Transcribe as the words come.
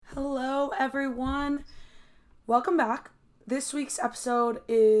everyone. Welcome back. This week's episode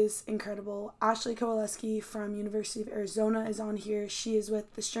is incredible. Ashley Kowaleski from University of Arizona is on here. She is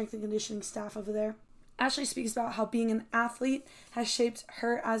with the strength and conditioning staff over there. Ashley speaks about how being an athlete has shaped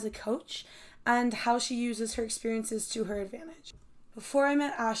her as a coach and how she uses her experiences to her advantage. Before I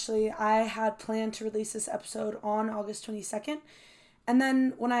met Ashley, I had planned to release this episode on August 22nd. And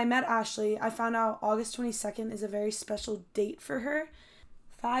then when I met Ashley, I found out August 22nd is a very special date for her.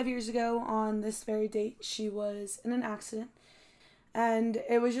 5 years ago on this very date, she was in an accident. And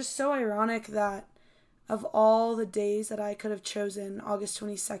it was just so ironic that of all the days that I could have chosen, August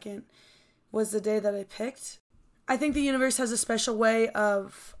 22nd was the day that I picked. I think the universe has a special way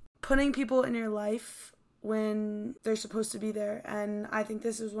of putting people in your life when they're supposed to be there. And I think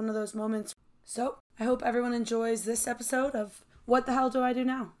this is one of those moments. So I hope everyone enjoys this episode of What the Hell Do I Do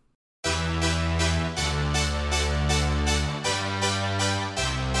Now?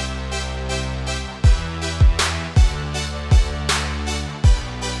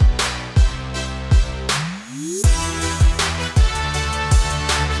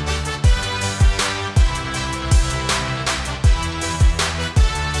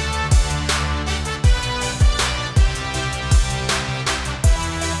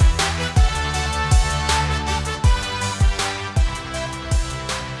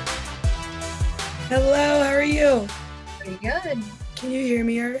 Hello, how are you? Pretty good. Can you hear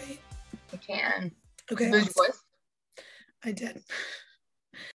me all right? I can. Okay. Did your voice? I did.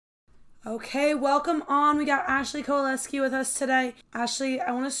 Okay, welcome on. We got Ashley Kowaleski with us today. Ashley,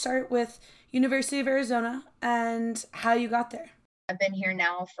 I want to start with University of Arizona and how you got there. I've been here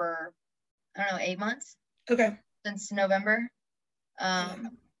now for, 8 months. Okay. Since November. Yeah,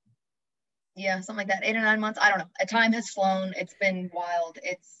 something like that. 8 or 9 months. I don't know. Time has flown. It's been wild.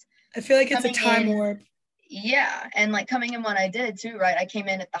 I feel like it's a time warp. Yeah, and like coming in when I did too, right? I came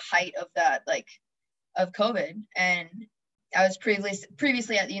in at the height of that, of COVID, and I was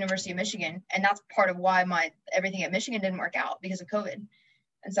previously at the University of Michigan, and that's part of why everything at Michigan didn't work out because of COVID.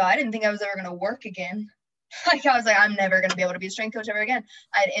 And so I didn't think I was ever going to work again. I was like, I'm never going to be able to be a strength coach ever again.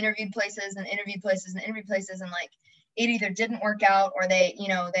 I had interviewed places, and it either didn't work out, or they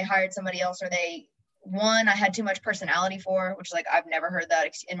hired somebody else, or I had too much personality for, which I've never heard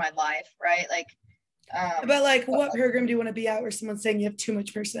that in my life, right? But what program do you want to be at where someone's saying you have too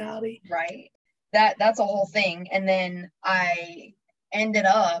much personality? Right. That's a whole thing. And then I ended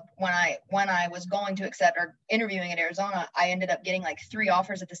up, when I was going to accept or interviewing at Arizona, I ended up getting 3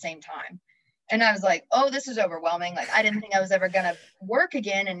 offers at the same time. And I was like, oh, this is overwhelming. I didn't think I was ever going to work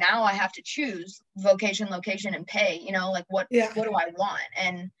again. And now I have to choose vocation, location, and pay, what do I want?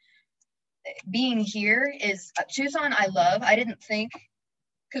 And being here is Tucson. I love. I didn't think,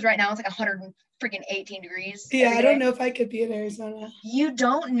 because right now it's 118 degrees. Yeah, I don't know if I could be in Arizona. You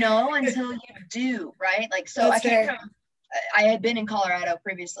don't know until you do, right? I had been in Colorado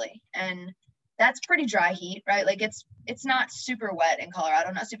previously, and that's pretty dry heat, right? It's not super wet in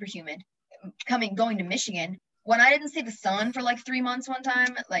Colorado, not super humid. Going to Michigan, when I didn't see the sun for 3 months one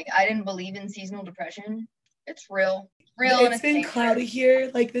time, I didn't believe in seasonal depression. It's real. It's been cloudy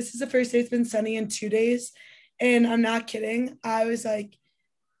here. This is the first day it's been sunny in 2 days, and I'm not kidding. I was like,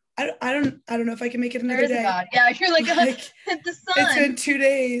 I don't know if I can make it another day. A God. Yeah, you're the sun. It's been 2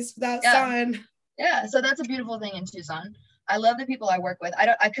 days without sun. Yeah, so that's a beautiful thing in Tucson. I love the people I work with.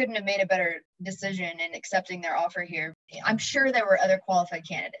 I couldn't have made a better decision in accepting their offer here. I'm sure there were other qualified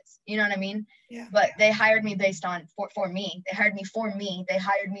candidates. You know what I mean? Yeah. But they hired me based on for me. They hired me for me. They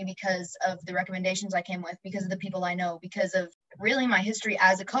hired me because of the recommendations I came with, because of the people I know, because of really my history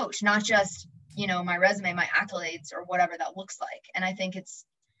as a coach, not just, my resume, my accolades, or whatever that looks like. And I think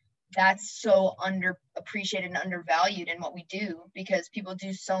that's so underappreciated and undervalued in what we do, because people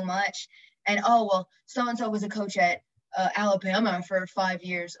do so much. And, oh, well, so-and-so was a coach at Alabama for 5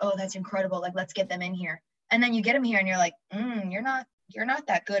 years. Oh, that's incredible. Let's get them in here. And then you get them here and you're like, you're not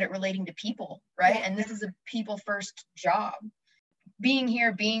that good at relating to people, right? Yeah. And this is a people first job. Being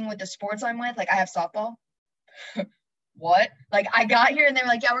here, being with the sports I'm with, I have softball. What? I got here and they were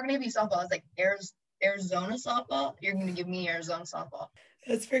like, yeah, we're going to give you softball. I was like, Arizona softball? You're going to give me Arizona softball.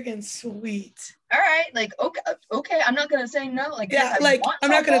 That's freaking sweet. All right, okay. I'm not gonna say no. I'm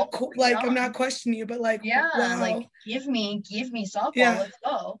not gonna I'm not questioning you, but wow. Give me softball. Yeah. Let's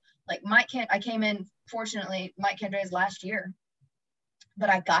go. I came in. Fortunately, Mike Kendrez last year,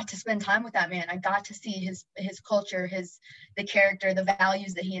 but I got to spend time with that man. I got to see his culture, the character, the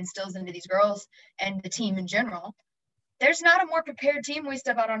values that he instills into these girls and the team in general. There's not a more prepared team we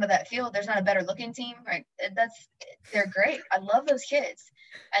step out onto that field. There's not a better looking team, right? They're great. I love those kids.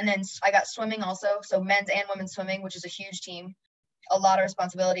 And then I got swimming also. So men's and women's swimming, which is a huge team. a lot of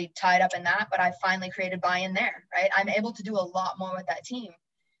responsibility tied up in that, but I finally created buy-in there, right? I'm able to do a lot more with that team.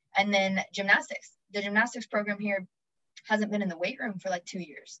 And then gymnastics. The gymnastics program here hasn't been in the weight room for like 2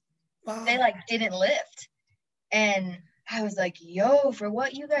 years. Wow. They like didn't lift. And I was like, yo, for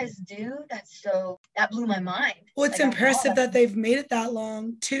what you guys do, that blew my mind. Well, it's like, impressive that they've made it that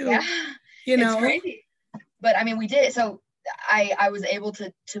long too. Yeah, you know, it's crazy. But I mean, we did. So I was able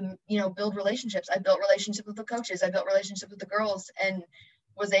to build relationships. I built relationships with the coaches. I built relationships with the girls and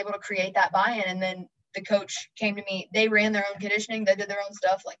was able to create that buy-in. And then the coach came to me. They ran their own conditioning. They did their own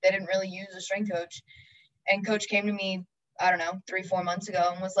stuff. Like, they didn't really use a strength coach. And coach came to me, I don't know, 3-4 months ago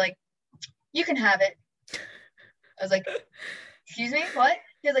and was like, you can have it. I was like, excuse me, what?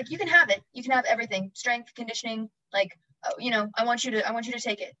 He was like, you can have it. You can have everything. Strength, conditioning, like, I want you to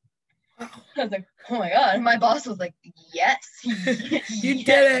take it. I was like, oh my God. And my boss was like, yes. You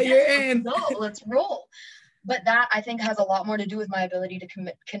did it. You're in. Let's roll. But that, I think, has a lot more to do with my ability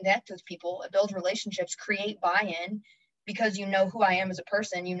to connect with people, build relationships, create buy-in, because you know who I am as a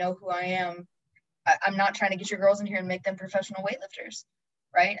person. You know who I am. I'm not trying to get your girls in here and make them professional weightlifters,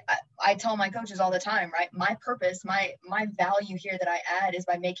 right? I tell my coaches all the time, right? My purpose, my value here that I add is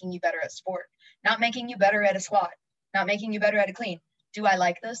by making you better at sport, not making you better at a squat, not making you better at a clean. Do I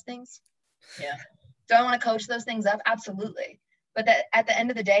like those things? Yeah. Do I want to coach those things up? Absolutely. But that at the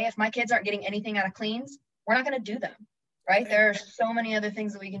end of the day, if my kids aren't getting anything out of cleans, we're not going to do them, right? There are so many other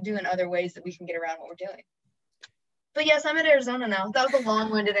things that we can do in other ways that we can get around what we're doing. But yes, I'm in Arizona now. That was a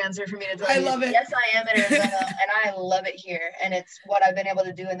long-winded answer for me to tell you. I love it. Yes, I am in Arizona, and I love it here. And it's what I've been able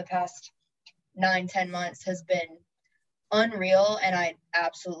to do in the past 9-10 months has been unreal, and I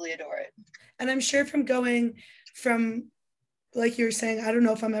absolutely adore it. And I'm sure from going from, like you were saying, I don't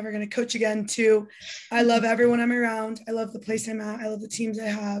know if I'm ever going to coach again, to I love everyone I'm around. I love the place I'm at. I love the teams I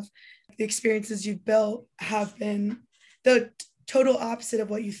have. The experiences you've built have been the total opposite of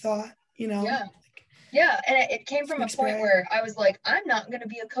what you thought, Yeah. Yeah, and it came from a point where I was like, I'm not going to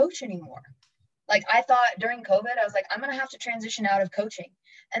be a coach anymore. Like, I thought during COVID, I was like, I'm going to have to transition out of coaching.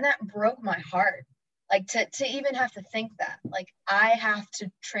 And that broke my heart. Like, to even have to think that, like, I have to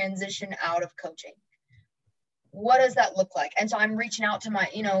transition out of coaching. What does that look like? And so I'm reaching out to my,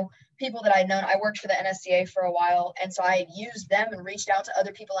 people that I'd known. I worked for the NSCA for a while. And so I used them and reached out to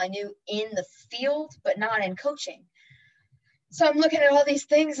other people I knew in the field, but not in coaching. So I'm looking at all these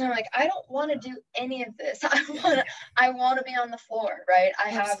things and I'm like, I don't want to do any of this. I want to be on the floor, right?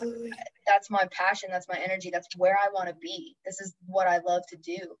 That's my passion. That's my energy. That's where I want to be. This is what I love to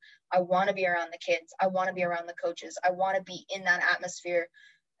do. I want to be around the kids. I want to be around the coaches. I want to be in that atmosphere.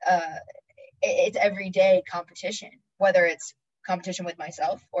 It's everyday competition, whether it's competition with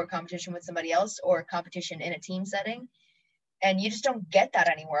myself or competition with somebody else or competition in a team setting. And you just don't get that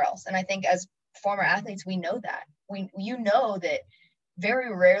anywhere else. And I think as former athletes, we know that. You know that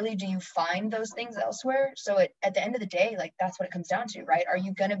very rarely do you find those things elsewhere. So at the end of the day, like, that's what it comes down to, right? Are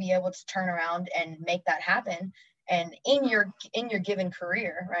you going to be able to turn around and make that happen? And in your given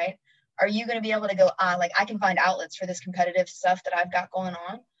career, right? Are you going to be able to go, like, I can find outlets for this competitive stuff that I've got going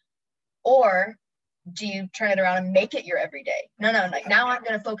on? Or do you turn it around and make it your everyday? No, like, now I'm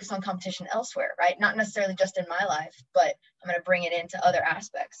going to focus on competition elsewhere, right? Not necessarily just in my life, but I'm going to bring it into other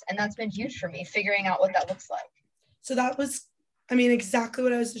aspects. And that's been huge for me, figuring out what that looks like. So that was, exactly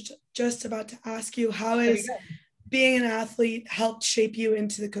what I was just about to ask you. How has being an athlete helped shape you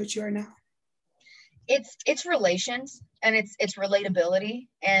into the coach you are now? It's relations and it's relatability.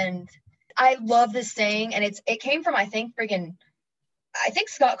 And I love this saying, and it came from, I think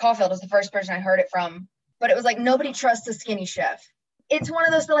Scott Caulfield was the first person I heard it from, but it was like, nobody trusts a skinny chef. It's one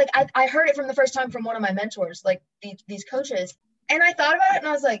of those that, like, I heard it from the first time from one of my mentors, like these coaches. And I thought about it and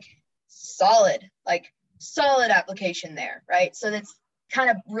I was like, solid application there, right? So that's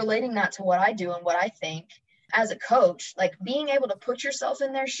kind of relating that to what I do and what I think as a coach, like, being able to put yourself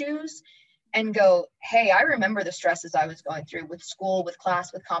in their shoes and go, hey, I remember the stresses I was going through with school, with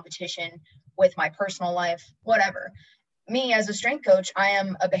class, with competition, with my personal life, whatever. Me as a strength coach, I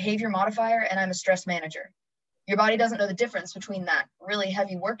am a behavior modifier and I'm a stress manager. Your body doesn't know the difference between that really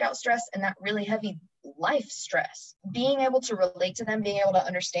heavy workout stress and that really heavy life stress. Being able to relate to them, being able to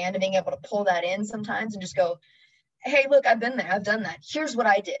understand and being able to pull that in sometimes and just go, hey, look, I've been there, I've done that. Here's what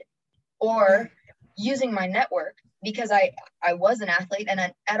I did. Or using my network, because I was an athlete, and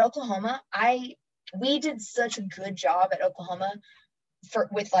at Oklahoma, we did such a good job at Oklahoma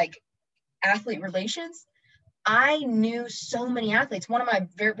with like athlete relations. I knew so many athletes. One of my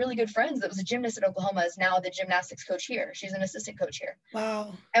really good friends that was a gymnast at Oklahoma is now the gymnastics coach here. She's an assistant coach here.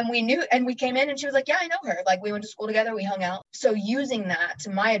 Wow. And we came in and she was like, yeah, I know her. Like, we went to school together, we hung out. So using that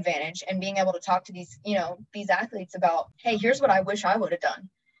to my advantage and being able to talk to these, these athletes about, hey, here's what I wish I would have done.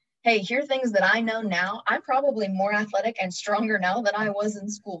 Hey, here are things that I know now. I'm probably more athletic and stronger now than I was in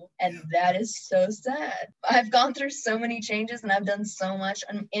school. And that is so sad. I've gone through so many changes and I've done so much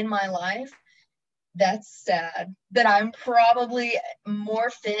in my life. That's sad that I'm probably more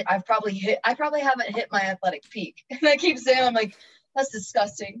fit. I probably haven't hit my athletic peak. And I keep saying, I'm like, that's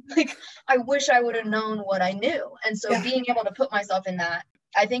disgusting. Like, I wish I would have known what I knew. And so being able to put myself in that,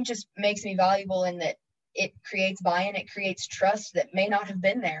 I think just makes me valuable in that it creates buy-in, it creates trust that may not have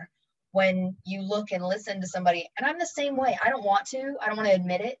been there when you look and listen to somebody. And I'm the same way. I don't want to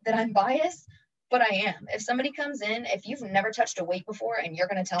admit it that I'm biased, but I am. If somebody comes in, if you've never touched a weight before and you're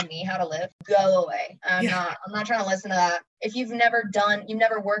going to tell me how to live, go away. I'm not trying to listen to that. If you've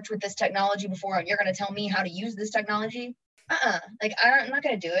never worked with this technology before and you're going to tell me how to use this technology, like, I'm not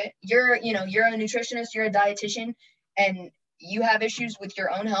going to do it. You're a nutritionist, you're a dietitian, and you have issues with your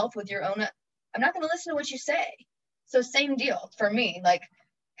own health, I'm not going to listen to what you say. So same deal for me. Like,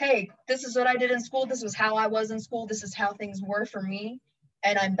 hey, this is what I did in school. This was how I was in school. This is how things were for me.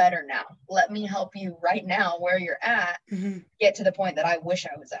 And I'm better now. Let me help you right now where you're at, get to the point that I wish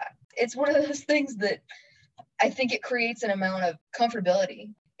I was at. It's one of those things that I think it creates an amount of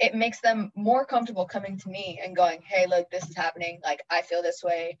comfortability. It makes them more comfortable coming to me and going, hey, look, this is happening. Like, I feel this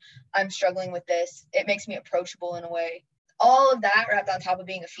way. I'm struggling with this. It makes me approachable in a way. All of that wrapped on top of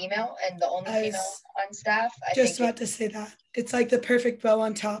being a female and the only female on staff. To say that. It's like the perfect bow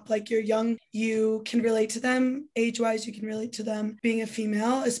on top. Like, you're young, you can relate to them. Age-wise, you can relate to them. Being a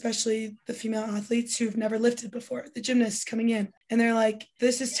female, especially the female athletes who've never lifted before, the gymnasts coming in, and they're like,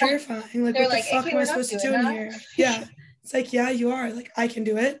 this is terrifying. Like, what the fuck am I supposed to do in here? Yeah. It's like, yeah, you are. Like, I can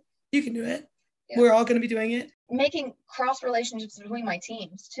do it. You can do it. Yeah. We're all going to be doing it. Making cross relationships between my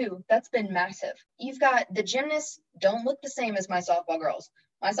teams too. That's been massive. You've got the gymnasts don't look the same as my softball girls.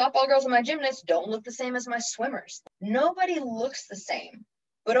 My softball girls and my gymnasts don't look the same as my swimmers. Nobody looks the same.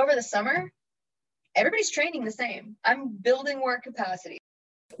 But over the summer, everybody's training the same. I'm building more capacity.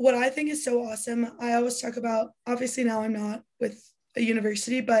 What I think is so awesome, I always talk about, obviously now I'm not with a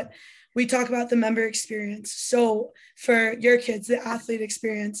university, but we talk about the member experience. So for your kids, the athlete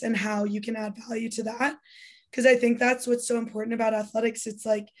experience and how you can add value to that. Because I think that's what's so important about athletics. It's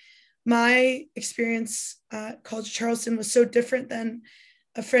like, my experience at College Charleston was so different than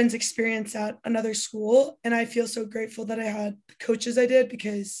a friend's experience at another school. And I feel so grateful that I had the coaches I did,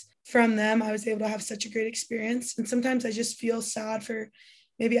 because from them, I was able to have such a great experience. And sometimes I just feel sad for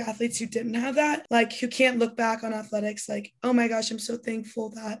maybe athletes who didn't have that, like, who can't look back on athletics like, oh my gosh, I'm so thankful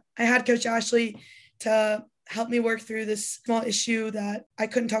that I had Coach Ashley to help me work through this small issue that I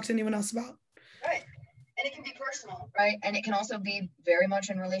couldn't talk to anyone else about. Right. And it can be personal, right? And it can also be very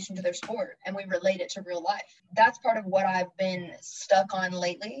much in relation to their sport, and we relate it to real life. That's part of what I've been stuck on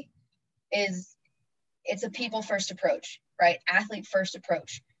lately, is it's a people first approach, right? Athlete first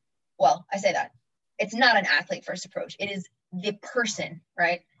approach. Well, I say that. It's not an athlete first approach. It is the person,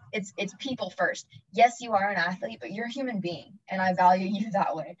 right? It's people first. Yes, you are an athlete, but you're a human being, and I value you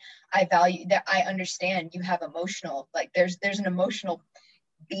that way. I value that. I understand you have emotional, like, there's an emotional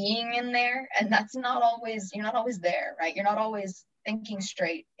being in there, and you're not always there, right? You're not always thinking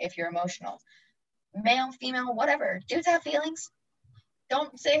straight if you're emotional. Male, female, whatever. Dudes have feelings.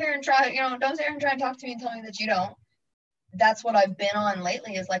 Don't sit here and try and talk to me and tell me that you don't. That's what I've been on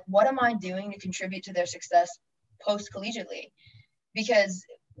lately, is like, what am I doing to contribute to their success post-collegiately? Because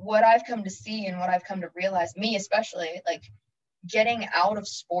what I've come to see and what I've come to realize, me especially, like, getting out of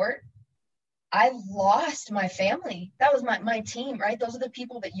sport, I lost my family. That was my team, right? Those are the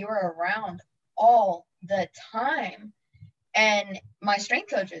people that you are around all the time. And my strength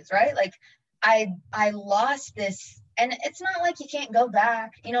coaches, right? Like, I lost this, and it's not like you can't go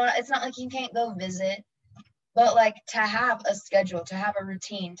back, it's not like you can't go visit, but like, to have a schedule, to have a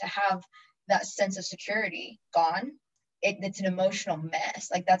routine, to have that sense of security gone, it's an emotional mess.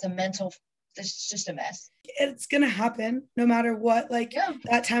 Like, it's just a mess. It's going to happen no matter what. Like,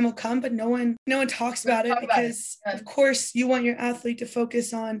 that time will come, but no one talks about it, because of course you want your athlete to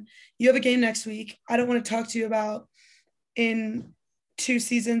focus on, you have a game next week. I don't want to talk to you about in 2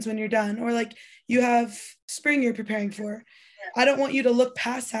 seasons when you're done, or like, you have spring you're preparing for. I don't want you to look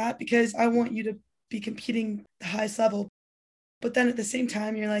past that, because I want you to be competing the highest level. But then at the same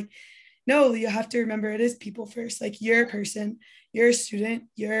time, you're like, no, you have to remember, it is people first. Like, you're a person, you're a student,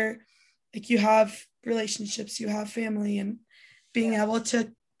 you have relationships, you have family, and being able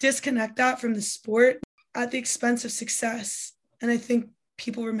to disconnect that from the sport. at the expense of success. And I think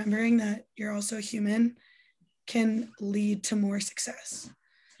people remembering that you're also a human can lead to more success.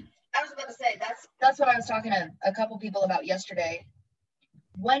 I was about to say, that's what I was talking to a couple people about yesterday.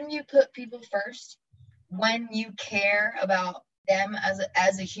 When you put people first, when you care about them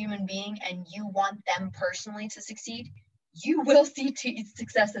as a human being and you want them personally to succeed, you will see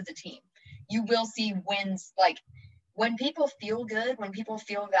success as a team. You will see wins. Like, when people feel good, when people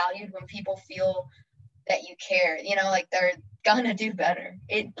feel valued, when people feel that you care, you know, like they're gonna do better.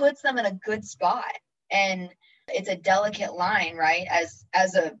 It puts them in a good spot. And it's a delicate line, right? As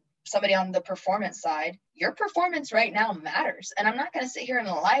somebody on the performance side, your performance right now matters. And I'm not going to sit here and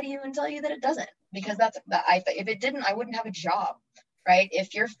lie to you and tell you that it doesn't, because if it didn't, I wouldn't have a job, right?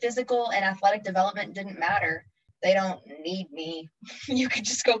 If your physical and athletic development didn't matter, they don't need me. You could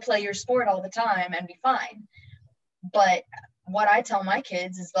just go play your sport all the time and be fine. But what I tell my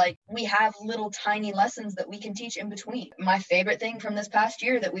kids is, like, we have little tiny lessons that we can teach in between. My favorite thing from this past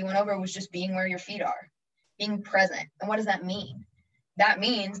year that we went over was just being where your feet are, being present. And what does that mean? That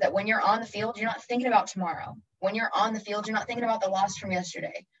means that when you're on the field, you're not thinking about tomorrow. When you're on the field, you're not thinking about the loss from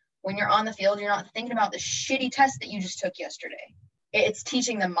yesterday. When you're on the field, you're not thinking about the shitty test that you just took yesterday. It's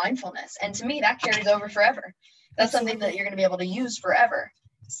teaching them mindfulness. And to me, that carries over forever. That's something that you're going to be able to use forever.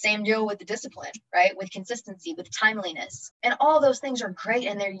 Same deal with the discipline, right? With consistency, with timeliness. And all those things are great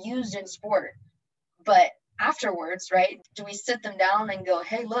and they're used in sport. But afterwards, right, do we sit them down and go,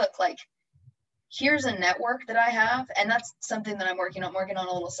 hey, look, like, here's a network that I have. And that's something that I'm working on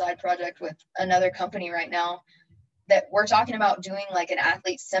a little side project with another company right now, that we're talking about doing like an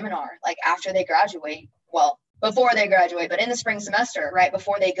athlete seminar, like after they graduate, well, before they graduate, but in the spring semester, right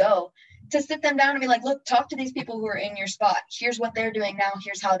before they go, to sit them down and be like, look, talk to these people who are in your spot. Here's what they're doing now.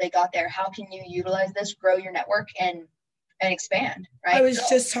 Here's how they got there. How can you utilize this, grow your network and expand, right? I was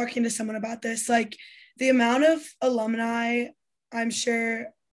just talking to someone about this, like the amount of alumni I'm sure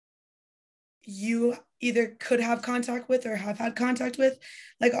you either could have contact with or have had contact with.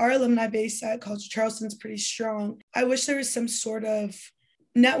 Like, our alumni base at College of Charleston is pretty strong. I wish there was some sort of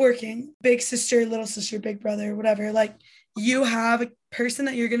networking, big sister, little sister, big brother, whatever. Like, you have a person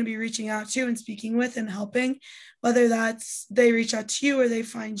that you're going to be reaching out to and speaking with and helping, whether that's they reach out to you or they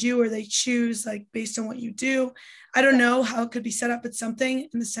find you or they choose, like, based on what you do. I don't know how it could be set up, but something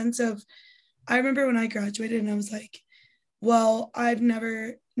in the sense of, I remember when I graduated and I was like, well,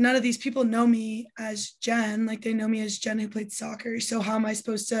 none of these people know me as Jen. Like, they know me as Jen who played soccer. So how am I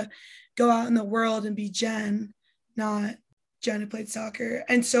supposed to go out in the world and be Jen, not Jen who played soccer?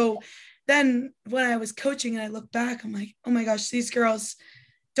 And so then when I was coaching and I look back, I'm like, oh my gosh, these girls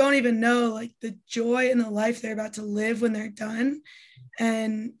don't even know, like, the joy and the life they're about to live when they're done,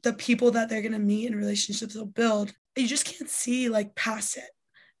 and the people that they're going to meet and relationships they'll build. You just can't see, like, past it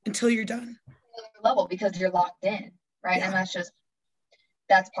until you're done. Level, because you're locked in, right? Yeah. And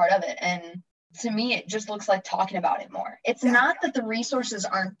that's part of it. And to me, it just looks like talking about it more. It's not that the resources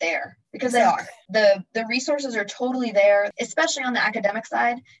aren't there, because they are. The resources are totally there, especially on the academic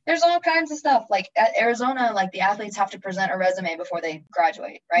side. There's all kinds of stuff. Like at Arizona, like, the athletes have to present a resume before they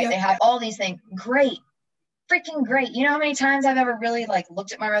graduate, right? They have all these things. Great. Freaking great. You know how many times I've ever really, like,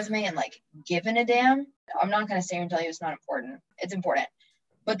 looked at my resume and, like, given a damn? I'm not going to say and tell you it's not important. It's important.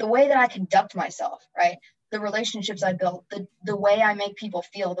 But the way that I conduct myself, right? The relationships I built, the way I make people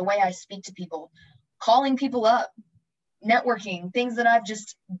feel, the way I speak to people, calling people up, networking, things that I've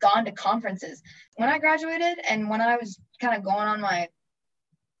just gone to conferences. When I graduated and when I was kind of going on my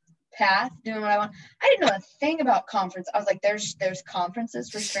path, doing what I want, I didn't know a thing about conference. I was like, there's conferences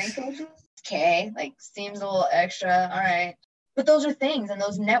for strength coaches? Okay, like, seems a little extra. All right. But those are things, and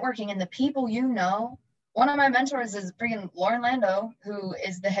those networking and the people you know. One of my mentors is freaking Lauren Lando, who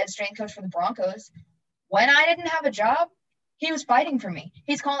is the head strength coach for the Broncos. When I didn't have a job, he was fighting for me.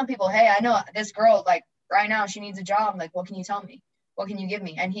 He's calling people, hey, I know this girl, like, right now she needs a job. Like, what can you tell me? What can you give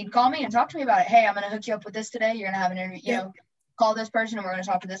me? And he'd call me and talk to me about it. Hey, I'm going to hook you up with this today. You're going to have an interview, you know, call this person and we're going to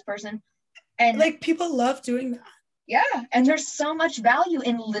talk to this person. And, like, people love doing that. Yeah. And there's so much value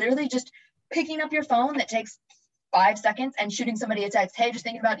in literally just picking up your phone that takes 5 seconds and shooting somebody a text. Hey, just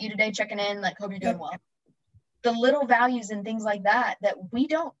thinking about you today, checking in, like, hope you're doing well. The little values and things like that we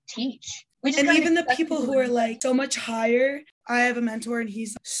don't teach. And even the people who are, like, so much higher. I have a mentor and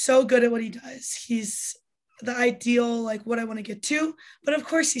he's so good at what he does. He's the ideal, like, what I want to get to. But of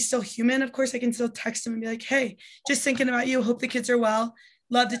course, he's still human. Of course, I can still text him and be like, hey, just thinking about you. Hope the kids are well.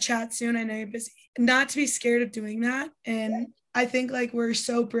 Love to chat soon. I know you're busy. Not to be scared of doing that. And I think, like, we're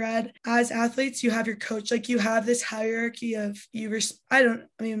so bred as athletes. You have your coach. Like, you have this hierarchy of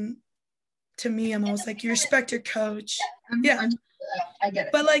to me, I'm always like, you respect your coach. Yeah. I get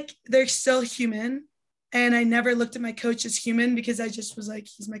it. But, like, they're still human. And I never looked at my coach as human because I just was like,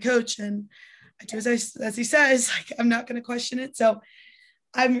 he's my coach and I do as he says. Like, I'm not going to question it. So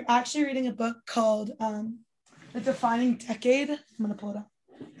I'm actually reading a book called The Defining Decade. I'm going to pull it up.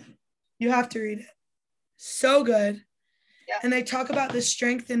 You have to read it. So good. Yeah. And they talk about the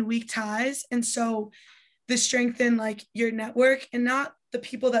strength in weak ties. And so the strength in like your network, and not the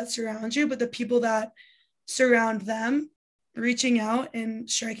people that surround you, but the people that surround them, reaching out and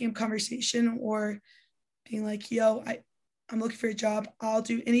striking a conversation, or being like, yo, I'm looking for a job. I'll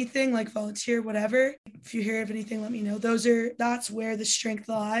do anything, like volunteer, whatever. If you hear of anything, let me know. That's where the strength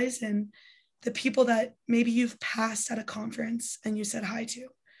lies, and the people that maybe you've passed at a conference and you said hi to.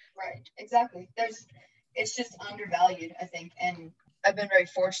 Right, exactly. It's just undervalued, I think. And I've been very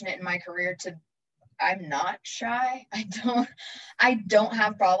fortunate in my career I'm not shy. I don't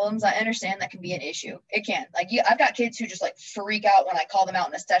have problems. I understand that can be an issue. It can. Like, I've got kids who just like freak out when I call them out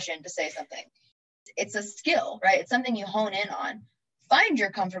in a session to say something. It's a skill, right? It's something you hone in on. Find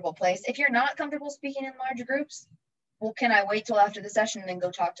your comfortable place. If you're not comfortable speaking in large groups, well, can I wait till after the session and then go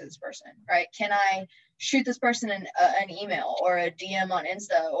talk to this person, right? Can I shoot this person an email or a DM on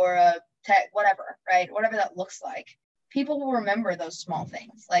Insta or a tech, whatever, right? Whatever that looks like. People will remember those small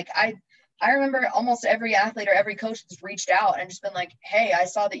things. Like I remember almost every athlete or every coach has reached out and just been like, hey, I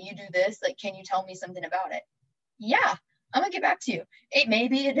saw that you do this. Like, can you tell me something about it? Yeah, I'm gonna get back to you. It may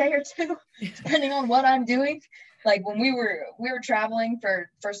be a day or two, depending on what I'm doing. Like when we were traveling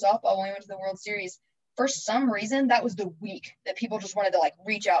for softball when we went to the World Series, for some reason, that was the week that people just wanted to like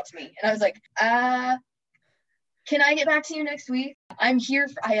reach out to me. And I was like, can I get back to you next week? I'm here.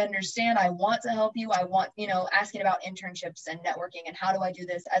 I understand. I want to help you. I want, asking about internships and networking and how do I do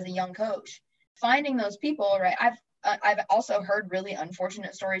this as a young coach? Finding those people, right? I've also heard really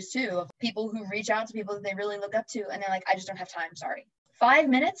unfortunate stories too of people who reach out to people that they really look up to and they're like, I just don't have time. Sorry. 5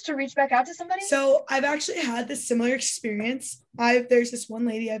 minutes to reach back out to somebody? So I've actually had this similar experience. There's this one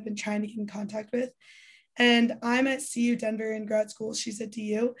lady I've been trying to get in contact with, and I'm at CU Denver in grad school. She's at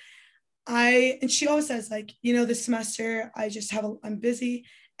DU. And she always says, like, this semester I'm busy.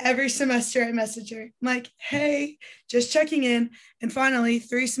 Every semester I message her. I'm like, hey, just checking in. And finally,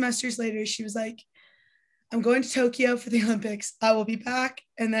 3 semesters later, she was like, I'm going to Tokyo for the Olympics. I will be back.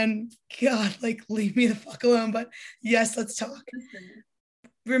 And then, God, like, leave me the fuck alone. But yes, let's talk.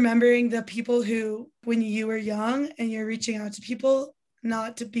 Remembering the people who, when you were young and you're reaching out to people,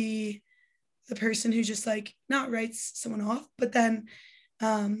 not to be the person who just like not writes someone off, but then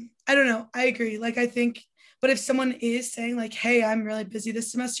I don't know. I agree. Like, I think, but if someone is saying like, hey, I'm really busy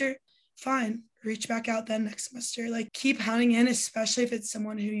this semester, fine, reach back out then next semester. Like, keep hounding in, especially if it's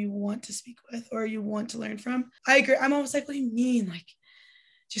someone who you want to speak with or you want to learn from. I agree. I'm almost like, what do you mean? Like,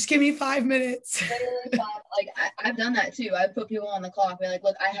 just give me 5 minutes. Like, I've done that too. I've put people on the clock. Be like,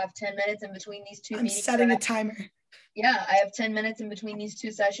 look, I have 10 minutes in between these two meetings. I'm setting a timer. Yeah, I have 10 minutes in between these 2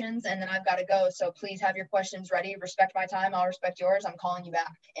 sessions and then I've got to go. So please have your questions ready. Respect my time. I'll respect yours. I'm calling you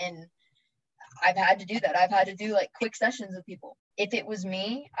back. And I've had to do that. I've had to do like quick sessions with people. If it was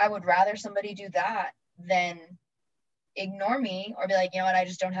me, I would rather somebody do that than ignore me or be like, you know what, I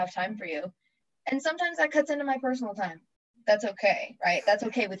just don't have time for you. And sometimes that cuts into my personal time. That's okay, right? That's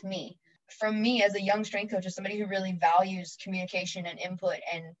okay with me. From me as a young strength coach, as somebody who really values communication and input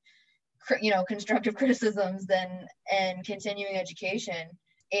and constructive criticisms and continuing education,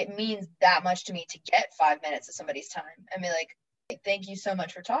 it means that much to me to get 5 minutes of somebody's time and be like, thank you so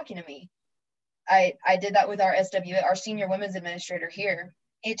much for talking to me. I did that with our SWA, our senior women's administrator here.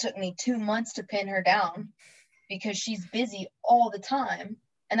 It took me 2 months to pin her down because she's busy all the time.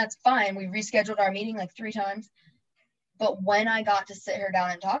 And that's fine. We rescheduled our meeting like 3 times. But when I got to sit her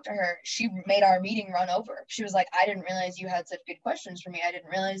down and talk to her, she made our meeting run over. She was like, I didn't realize you had such good questions for me. I didn't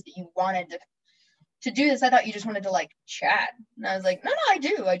realize that you wanted to do this. I thought you just wanted to like chat. And I was like, no, I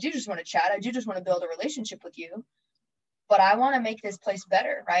do. I do just want to chat. I do just want to build a relationship with you. But I want to make this place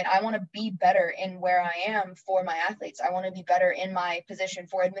better, right? I want to be better in where I am for my athletes. I want to be better in my position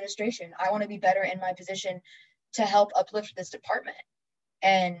for administration. I want to be better in my position to help uplift this department.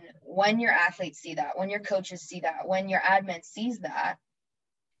 And when your athletes see that, when your coaches see that, when your admin sees that,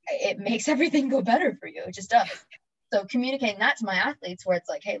 it makes everything go better for you. It just does. So communicating that to my athletes where it's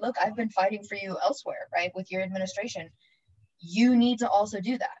like, hey, look, I've been fighting for you elsewhere, right? With your administration. You need to also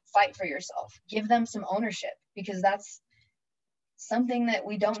do that. Fight for yourself. Give them some ownership because that's something that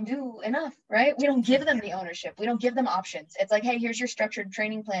we don't do enough, right? We don't give them the ownership. We don't give them options. It's like, hey, here's your structured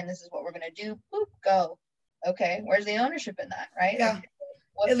training plan. This is what we're going to do. Boop, go. Okay, where's the ownership in that, right? Yeah.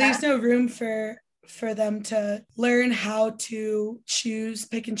 It leaves no room for them to learn how to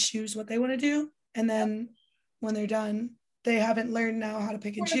pick and choose what they want to do. And then when they're done, they haven't learned now how to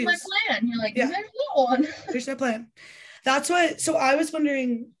pick and choose. Where's my plan? You're like, Yeah. there's no one. There's no plan. So I was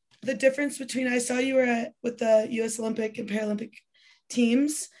wondering the difference between, I saw you were with the U.S. Olympic and Paralympic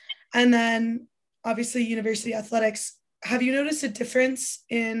teams, and then obviously university athletics. Have you noticed a difference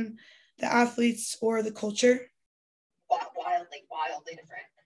in the athletes or the culture? Wildly different.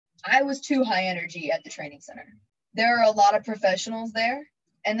 I was too high energy at the training center. There are a lot of professionals there,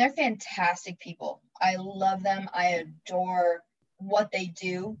 and they're fantastic people. I love them. I adore what they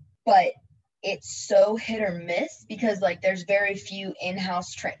do, but it's so hit or miss because like there's very few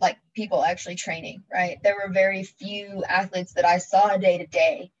in-house like people actually training, right? There were very few athletes that I saw day to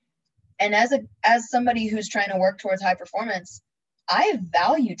day. And as somebody who's trying to work towards high performance, I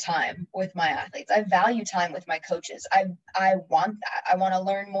value time with my athletes. I value time with my coaches. I want that. I want to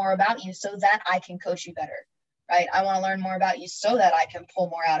learn more about you so that I can coach you better, right? I want to learn more about you so that I can pull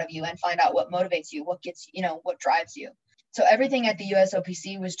more out of you and find out what motivates you, what gets, what drives you. So everything at the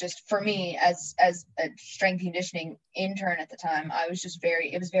USOPC was just, for me as a strength conditioning intern at the time, it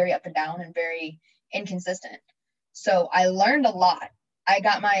was very up and down and very inconsistent. So I learned a lot. I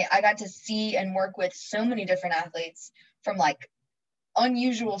got to see and work with so many different athletes from like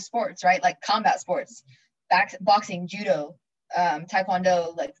unusual sports, right? Like combat sports, boxing, judo,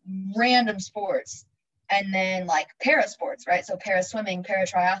 taekwondo, like random sports. And then like para sports, right? So para swimming, para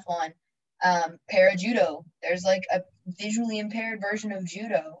triathlon, para judo. There's like a visually impaired version of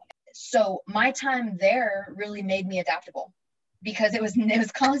judo. So my time there really made me adaptable because it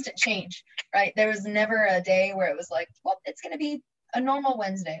was constant change, right? There was never a day where it was like, well, it's going to be a normal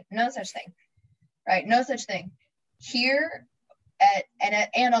Wednesday. No such thing, right? No such thing. Here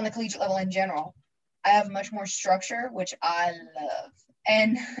and on the collegiate level in general, I have much more structure, which I love.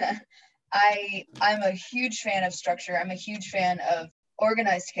 And I'm a huge fan of structure. I'm a huge fan of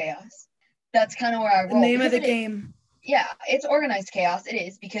organized chaos. That's kind of where I roll. The name of the game. Yeah, it's organized chaos. It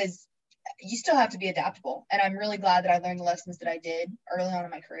is, because you still have to be adaptable. And I'm really glad that I learned the lessons that I did early on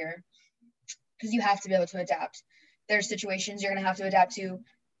in my career, because you have to be able to adapt. There's situations you're going to have to adapt to,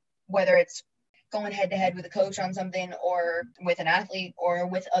 whether it's going head to head with a coach on something or with an athlete or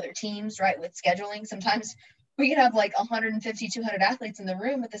with other teams, right? With scheduling. Sometimes we can have like 150, 200 athletes in the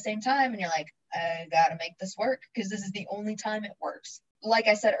room at the same time. And you're like, I got to make this work because this is the only time it works. Like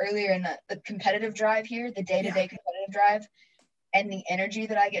I said earlier, in the competitive drive here, the day-to-day competitive drive, and the energy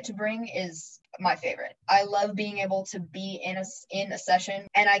that I get to bring is my favorite. I love being able to be in a session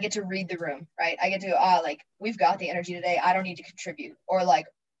and I get to read the room, right? I get to go, like, we've got the energy today. I don't need to contribute. Or like,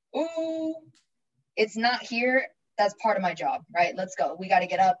 ooh, it's not here. That's part of my job, right? Let's go. We got to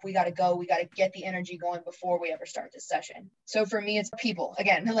get up. We got to go. We got to get the energy going before we ever start this session. So for me, it's people.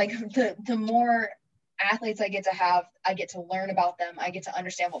 Again, like the more athletes I get to have, I get to learn about them. I get to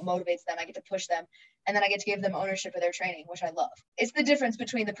understand what motivates them. I get to push them. And then I get to give them ownership of their training, which I love. It's the difference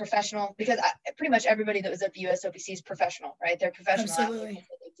between the professional, because pretty much everybody that was at the USOPC is professional, right? They're professional athletes. That's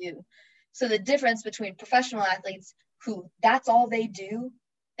what they do. So the difference between professional athletes who that's all they do,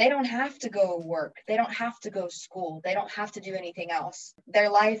 they don't have to go work. They don't have to go school. They don't have to do anything else. Their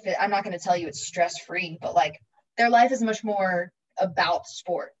life, I'm not going to tell you it's stress-free, but like their life is much more about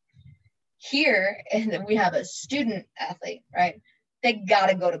sport. Here, and we have a student athlete, right? They got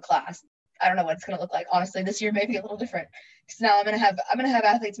to go to class. I don't know what it's going to look like. Honestly, this year may be a little different because now I'm going to have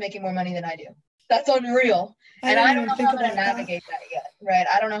athletes making more money than I do. That's unreal. And I don't know how I'm going to navigate that yet, right?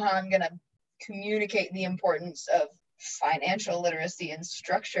 I don't know how I'm going to communicate the importance of financial literacy and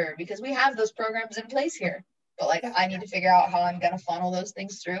structure, because we have those programs in place here. But like, I need to figure out how I'm going to funnel those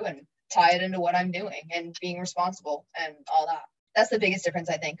things through and tie it into what I'm doing and being responsible and all that. That's the biggest difference,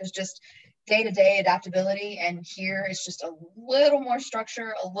 I think, is just day-to-day adaptability. And here it's just a little more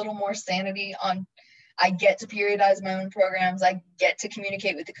structure, a little more sanity on, I get to periodize my own programs. I get to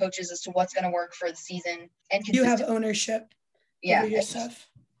communicate with the coaches as to what's going to work for the season. And you have ownership over your stuff.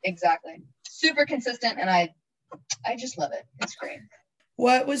 Exactly. Super consistent. And I just love it. It's great.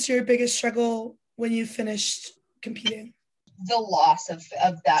 What was your biggest struggle when you finished competing? The loss of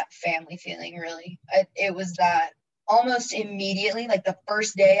that family feeling, really. It was that almost immediately, like the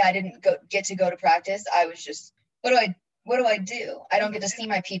first day I didn't get to go to practice, I was just, what do I do? I don't get to see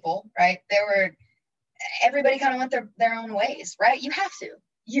my people, right? Everybody kind of went their own ways, right? You have to.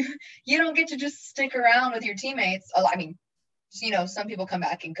 You don't get to just stick around with your teammates. I mean, some people come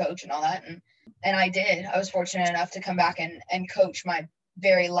back and coach and all that. And I did. I was fortunate enough to come back and coach my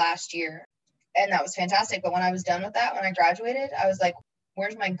very last year. And that was fantastic. But when I was done with that, when I graduated, I was like,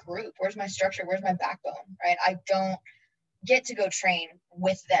 where's my group? Where's my structure? Where's my backbone, right? I don't get to go train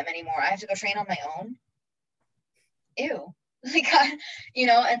with them anymore. I have to go train on my own. Ew. Like,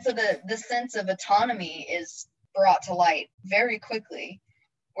 and so the sense of autonomy is brought to light very quickly,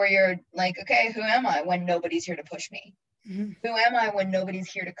 where you're like, okay, who am I when nobody's here to push me? Mm-hmm. Who am I when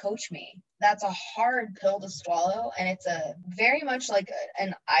nobody's here to coach me? That's a hard pill to swallow. And it's a very much like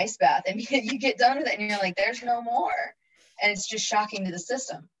an ice bath. I mean, you get done with it and you're like, there's no more. And it's just shocking to the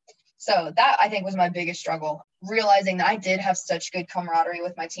system. So that, I think, was my biggest struggle, realizing that I did have such good camaraderie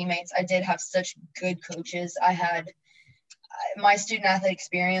with my teammates. I did have such good coaches. My student athlete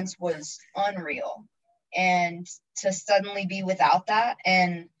experience was unreal. And to suddenly be without that,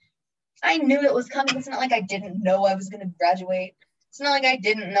 and I knew it was coming. It's not like I didn't know I was going to graduate. It's not like I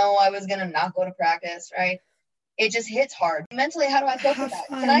didn't know I was going to not go to practice, right? It just hits hard. Mentally, how do I cope with that?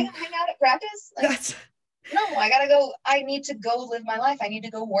 Can I go hang out at practice? Like, no, I got to go. I need to go live my life. I need to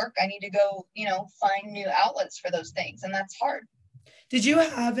go work. I need to go, find new outlets for those things. And that's hard. Did you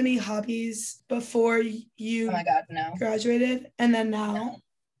have any hobbies before you Oh my God, no. graduated? And then now?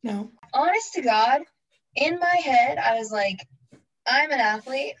 No. Honest to God, in my head, I was like, I'm an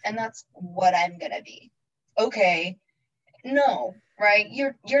athlete and that's what I'm going to be. Okay. No, right?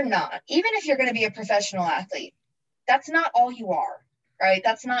 You're not. Even if you're going to be a professional athlete, that's not all you are, right?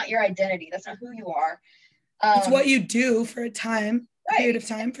 That's not your identity. That's not who you are. It's what you do for a period of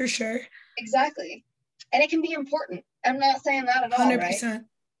time, for sure. Exactly. And it can be important. I'm not saying that at all, 100%. Right?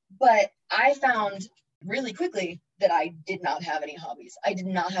 But I found really quickly that I did not have any hobbies. I did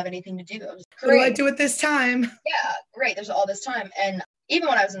not have anything to do. What do I do with this time? Yeah, great. There's all this time. And even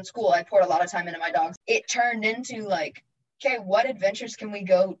when I was in school, I poured a lot of time into my dogs. It turned into like, okay, what adventures can we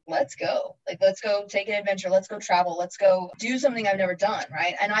go? Let's go. Like, let's go take an adventure. Let's go travel. Let's go do something I've never done,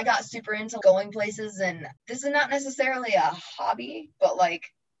 right? And I got super into going places. And this is not necessarily a hobby, but like,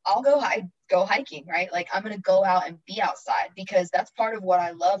 I'll go hiking, right? Like, I'm going to go out and be outside because that's part of what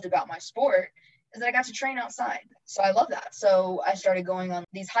I loved about my sport is that I got to train outside. So I love that. So I started going on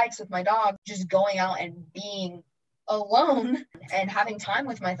these hikes with my dog, just going out and being alone and having time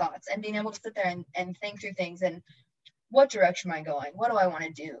with my thoughts and being able to sit there and think through things and what direction am I going? What do I want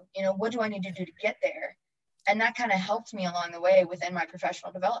to do? What do I need to do to get there? And that kind of helped me along the way within my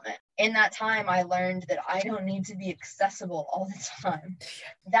professional development. In that time, I learned that I don't need to be accessible all the time.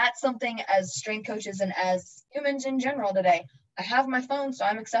 That's something as strength coaches and as humans in general today, I have my phone, so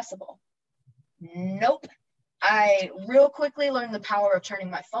I'm accessible. Nope. I real quickly learned the power of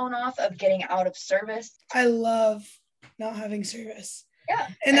turning my phone off, of getting out of service. I love not having service. Yeah.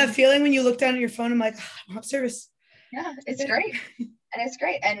 And that feeling when you look down at your phone, I'm like, I don't have service. Yeah, it's great. And it's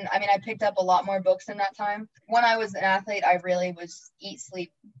great. And I mean, I picked up a lot more books in that time. When I was an athlete, I really was eat,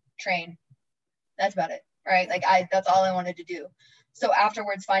 sleep, train. That's about it, right? Like that's all I wanted to do. So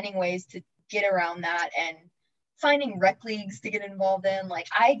afterwards, finding ways to get around that and finding rec leagues to get involved in. Like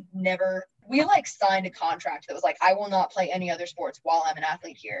we signed a contract that was like, I will not play any other sports while I'm an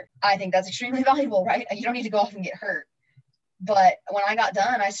athlete here. I think that's extremely valuable, right? You don't need to go off and get hurt. But when I got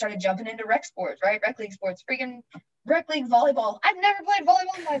done, I started jumping into rec sports, right? Rec league sports, freaking rec league volleyball. I've never played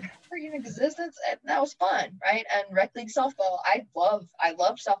volleyball in my freaking existence. And that was fun, right? And rec league softball. I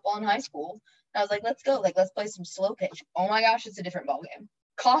loved softball in high school. I was like, let's go. Like, let's play some slow pitch. Oh my gosh, it's a different ballgame.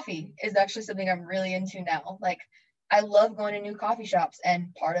 Coffee is actually something I'm really into now. Like, I love going to new coffee shops.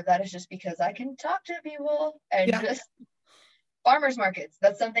 And part of that is just because I can talk to people and just farmers markets.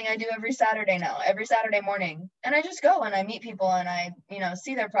 That's something I do every Saturday now, every Saturday morning. And I just go and I meet people and I,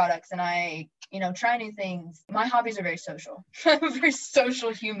 see their products and I, try new things. My hobbies are very social. I'm a very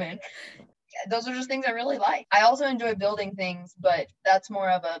social human. Those are just things I really like. I also enjoy building things, but that's more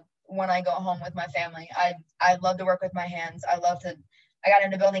of when I go home with my family. I love to work with my hands. I got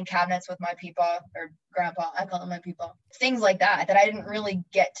into building cabinets with my peepaw or grandpa. I call them my peepaw. Things like that I didn't really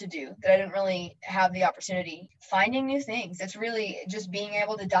get to do, that I didn't really have the opportunity. Finding new things. It's really just being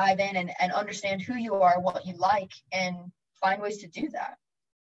able to dive in and understand who you are, what you like, and find ways to do that.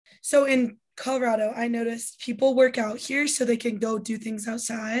 So in Colorado, I noticed people work out here so they can go do things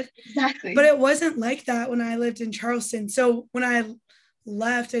outside. Exactly. But it wasn't like that when I lived in Charleston. So when I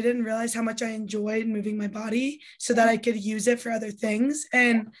left, I didn't realize how much I enjoyed moving my body so that I could use it for other things.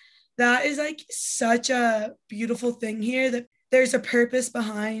 And that is like such a beautiful thing here, that there's a purpose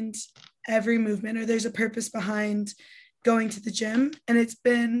behind every movement, or there's a purpose behind going to the gym. And it's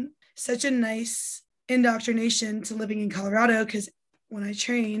been such a nice indoctrination to living in Colorado, because when I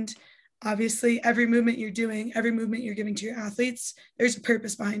trained, obviously every movement you're doing, every movement you're giving to your athletes, there's a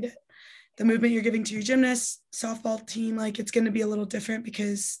purpose behind it. The movement you're giving to your gymnast, softball team, like it's going to be a little different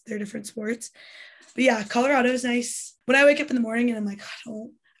because they're different sports. But yeah, Colorado is nice. When I wake up in the morning and I'm like,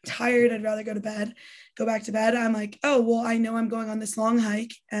 I'm tired, I'd rather go back to bed. I'm like, oh, well, I know I'm going on this long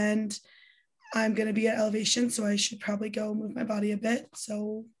hike and I'm going to be at elevation, so I should probably go move my body a bit.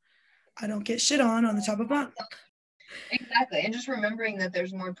 So I don't get shit on the top of bunk. Exactly. And just remembering that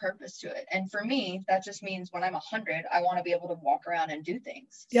there's more purpose to it. And for me, that just means when I'm 100, I want to be able to walk around and do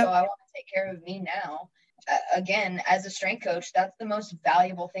things. Yep. So I want to take care of me now. Again, as a strength coach, that's the most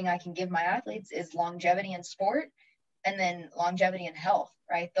valuable thing I can give my athletes is longevity in sport and then longevity in health,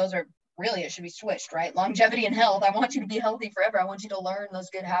 right? Those are really, it should be switched, right? Longevity and health. I want you to be healthy forever. I want you to learn those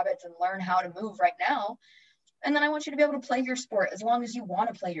good habits and learn how to move right now. And then I want you to be able to play your sport as long as you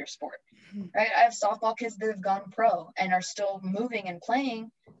want to play your sport, right? I have softball kids that have gone pro and are still moving and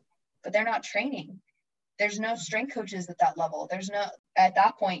playing, but they're not training. There's no strength coaches at that level. At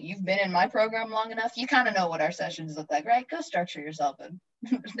that point, you've been in my program long enough. You kind of know what our sessions look like, right? Go structure yourself in.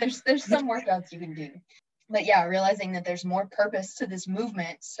 There's some workouts you can do. But yeah, realizing that there's more purpose to this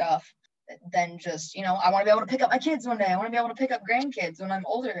movement stuff than just, I want to be able to pick up my kids one day. I want to be able to pick up grandkids when I'm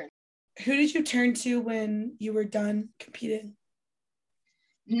older. Who did you turn to when you were done competing?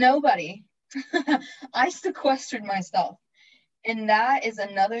 Nobody. I sequestered myself. And that is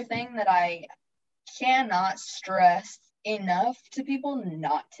another thing that I cannot stress enough to people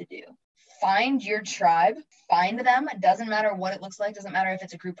not to do. Find your tribe, find them. It doesn't matter what it looks like. Doesn't matter if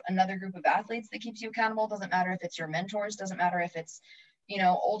it's another group of athletes that keeps you accountable. Doesn't matter if it's your mentors. Doesn't matter if it's,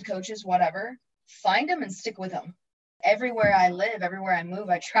 old coaches, whatever. Find them and stick with them. Everywhere I live, everywhere I move,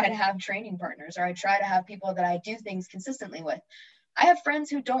 I try to have training partners, or I try to have people that I do things consistently with. I have friends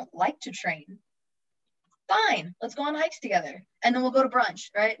who don't like to train. Fine, let's go on hikes together, and then we'll go to brunch,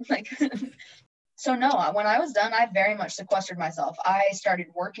 right? So no, when I was done, I very much sequestered myself. I started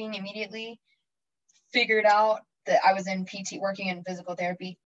working immediately, figured out that I was in PT, working in physical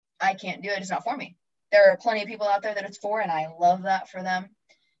therapy. I can't do it. It's not for me. There are plenty of people out there that it's for, and I love that for them.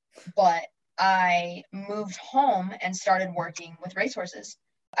 But I moved home and started working with racehorses.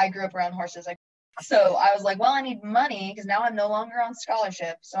 I grew up around horses. So I was like, well, I need money because now I'm no longer on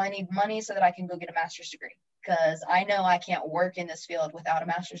scholarship. So I need money so that I can go get a master's degree because I know I can't work in this field without a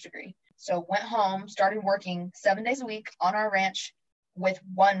master's degree. So went home, started working 7 days a week on our ranch with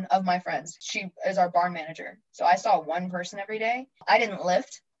one of my friends. She is our barn manager. So I saw one person every day. I didn't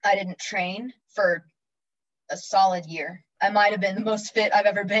lift. I didn't train for a solid year. I might have been the most fit I've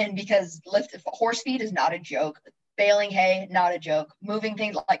ever been because horse feed is not a joke. Baling hay, not a joke. Moving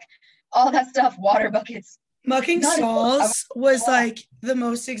things like all that stuff, water buckets. Mucking stalls was like the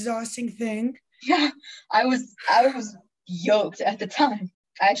most exhausting thing. Yeah, I was yoked at the time.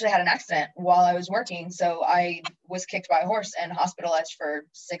 I actually had an accident while I was working. So I was kicked by a horse and hospitalized for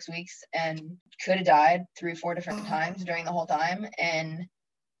 6 weeks and could have died 3 or 4 different times during the whole time. And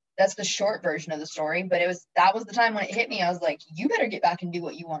that's the short version of the story. But that was the time when it hit me. I was like, you better get back and do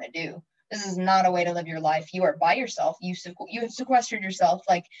what you want to do. This is not a way to live your life. You are by yourself. You have sequestered yourself.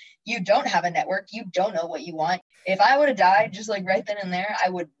 Like, you don't have a network. You don't know what you want. If I would have died just like right then and there, I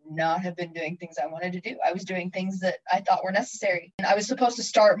would not have been doing things I wanted to do. I was doing things that I thought were necessary. And I was supposed to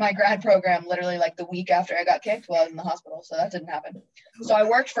start my grad program literally like the week after I got kicked while I was in the hospital. So that didn't happen. So I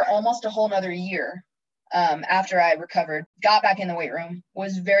worked for almost a whole nother year after I recovered, got back in the weight room,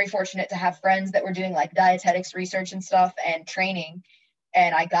 was very fortunate to have friends that were doing like dietetics research and stuff and training.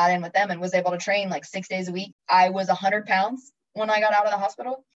 And I got in with them and was able to train like 6 days a week. I was 100 pounds when I got out of the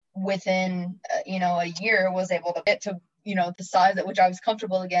hospital. Within, a year, was able to get to, the size at which I was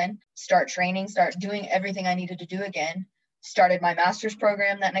comfortable again, start training, start doing everything I needed to do again. Started my master's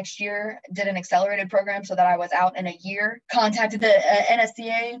program that next year, did an accelerated program so that I was out in a year, contacted the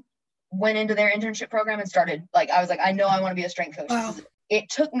NSCA, went into their internship program and started. I was like, I know I want to be a strength coach. Wow. It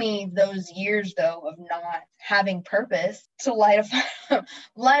took me those years, though, of not having purpose to light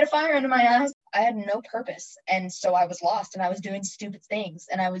a fire into my ass. I had no purpose. And so I was lost and I was doing stupid things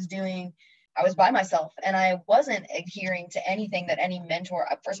and I was by myself and I wasn't adhering to anything that any mentor,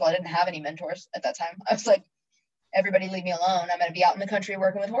 first of all, I didn't have any mentors at that time. I was like, everybody leave me alone. I'm going to be out in the country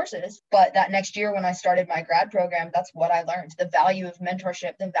working with horses. But that next year when I started my grad program, that's what I learned. The value of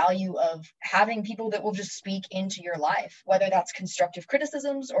mentorship, the value of having people that will just speak into your life, whether that's constructive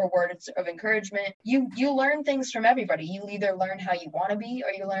criticisms or words of encouragement. You learn things from everybody. You either learn how you want to be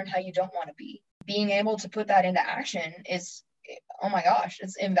or you learn how you don't want to be. Being able to put that into action is, oh my gosh,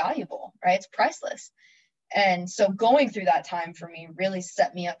 it's invaluable, right? It's priceless. And so going through that time for me really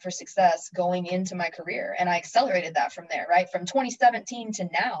set me up for success going into my career. And I accelerated that from there, right? From 2017 to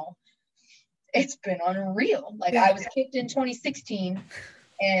now, it's been unreal. I was kicked in 2016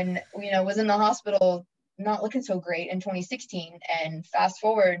 and, was in the hospital, not looking so great in 2016. And fast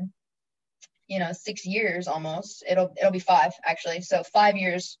forward, 6 years almost, it'll be 5 actually. So 5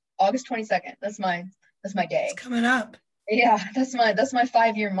 years, August 22nd, that's my day. It's coming up. Yeah, that's my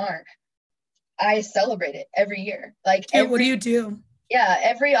 5-year mark. I celebrate it every year. What do you do? Yeah,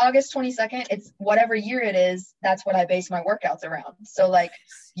 every August 22nd, it's whatever year it is, that's what I base my workouts around. So like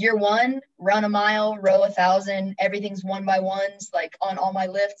year one, run a mile, row 1,000, everything's 1x1s, like on all my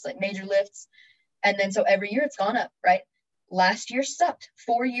lifts, like major lifts. And then so every year it's gone up, right? Last year sucked.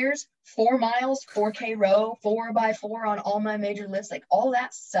 4 years, 4 miles, 4K row, 4x4 on all my major lifts, like all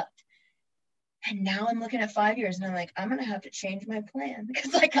that sucked. And now I'm looking at 5 years and I'm like, I'm going to have to change my plan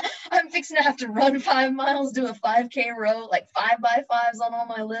because like I'm fixing to have to run 5 miles, do a 5K row, like 5x5s on all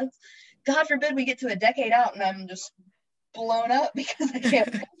my lifts. God forbid we get to a decade out and I'm just blown up because I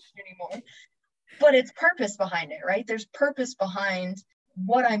can't push anymore. But it's purpose behind it, right? There's purpose behind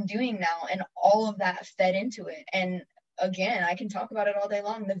what I'm doing now, and all of that fed into it. And again, I can talk about it all day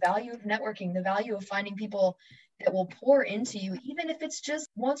long. The value of networking, the value of finding people that will pour into you, even if it's just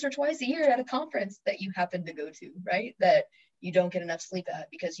once or twice a year at a conference that you happen to go to, right? That you don't get enough sleep at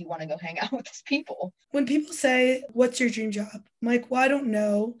because you want to go hang out with these people. When people say, what's your dream job? I'm like, well, I don't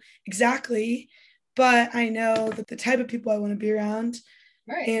know exactly, but I know that the type of people I want to be around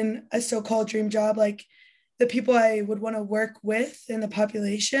in a so-called dream job, like the people I would want to work with in the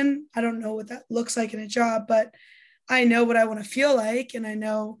population. I don't know what that looks like in a job, but I know what I want to feel like and I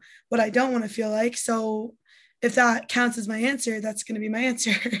know what I don't want to feel like. So if that counts as my answer, that's going to be my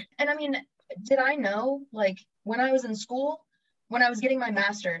answer. And I mean, did I know, like when I was in school, when I was getting my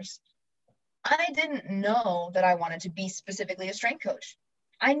master's, I didn't know that I wanted to be specifically a strength coach.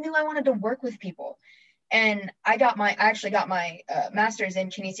 I knew I wanted to work with people. And I actually got my master's in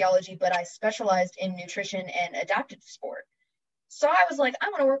kinesiology, but I specialized in nutrition and adaptive sport. So I was like, I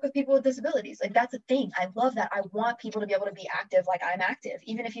want to work with people with disabilities. Like, that's a thing. I love that. I want people to be able to be active like I'm active,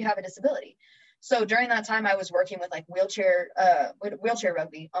 even if you have a disability. So during that time, I was working with like wheelchair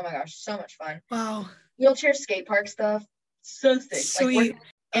rugby. Oh my gosh, so much fun. Wow. Wheelchair skate park stuff. So sick. Sweet.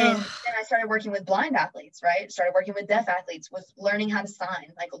 And then I started working with blind athletes, right? Started working with deaf athletes, was learning how to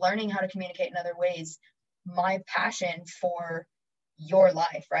sign, like learning how to communicate in other ways. My passion for your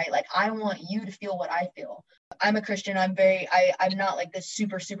life, right? Like I want you to feel what I feel. I'm a Christian. I'm not like this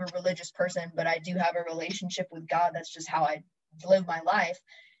super, super religious person, but I do have a relationship with God. That's just how I live my life.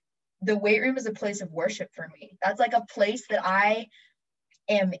 The weight room is a place of worship for me. That's like a place that I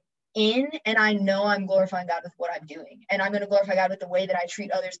am in, and I know I'm glorifying God with what I'm doing. And I'm going to glorify God with the way that I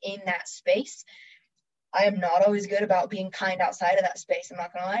treat others in that space. I am not always good about being kind outside of that space. I'm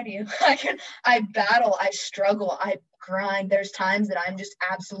not going to lie to you. I battle, I struggle, I grind. There's times that I'm just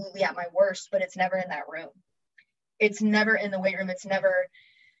absolutely at my worst, but it's never in that room. It's never in the weight room. It's never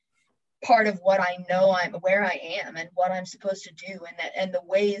part of what I know where I am and what I'm supposed to do, and the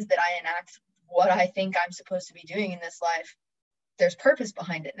ways that I enact what I think I'm supposed to be doing in this life. There's purpose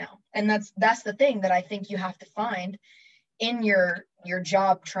behind it now. And that's the thing that I think you have to find in your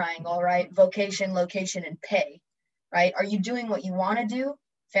job triangle, right? Vocation, location, and pay, right? Are you doing what you want to do?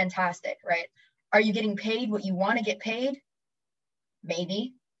 Fantastic, right? Are you getting paid what you want to get paid?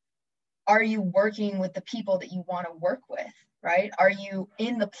 Maybe. Are you working with the people that you want to work with, right? Are you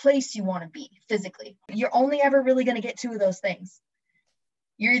in the place you want to be physically? You're only ever really going to get two of those things.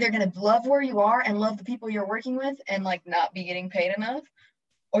 You're either going to love where you are and love the people you're working with and like not be getting paid enough,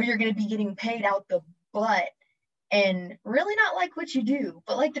 or you're going to be getting paid out the butt and really not like what you do,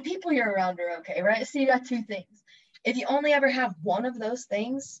 but like the people you're around are okay, right? So you got two things. If you only ever have one of those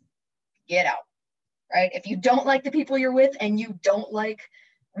things, get out, right? If you don't like the people you're with and you don't like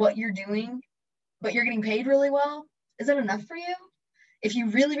what you're doing, but you're getting paid really well, is that enough for you? If you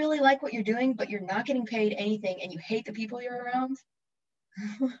really, really like what you're doing, but you're not getting paid anything and you hate the people you're around,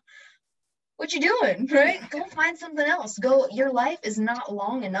 what you doing, right? Go find something else. Your life is not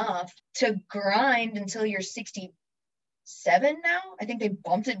long enough to grind until you're 67 now. I think they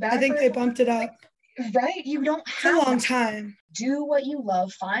bumped it back. I think they bumped it up. Right? You don't have a long time. Do what you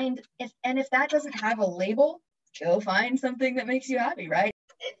love. If that doesn't have a label, go find something that makes you happy, right?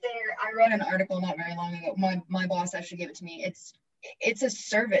 I read an article not very long ago. My boss actually gave it to me. It's a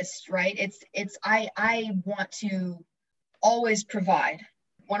service, right? I want to always provide.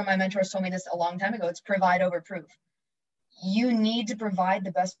 One of my mentors told me this a long time ago. It's provide over prove. You need to provide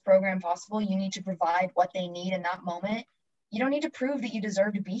the best program possible. You need to provide what they need in that moment. You don't need to prove that you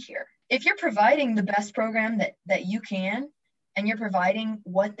deserve to be here. If you're providing the best program that you can, and you're providing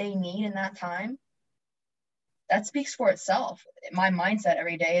what they need in that time, that speaks for itself. My mindset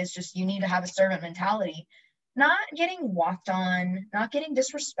every day is just, you need to have a servant mentality, not getting walked on, not getting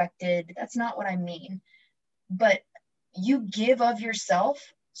disrespected. That's not what I mean. But you give of yourself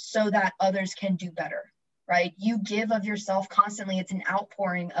so that others can do better, right? You give of yourself constantly. It's an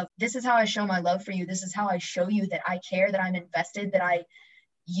outpouring of, this is how I show my love for you. This is how I show you that I care, that I'm invested, that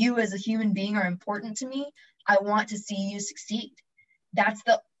you as a human being are important to me. I want to see you succeed. That's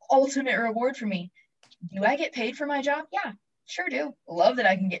the ultimate reward for me. Do I get paid for my job? Yeah, sure do. Love that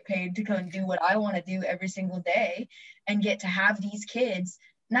I can get paid to go and do what I want to do every single day and get to have these kids.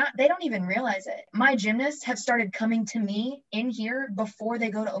 They don't even realize it. My gymnasts have started coming to me in here before they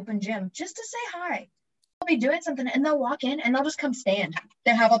go to open gym just to say hi. I'll be doing something and they'll walk in and they'll just come stand.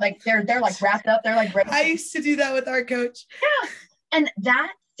 They have they're like wrapped up. They're like ready. I used to do that with our coach. Yeah. And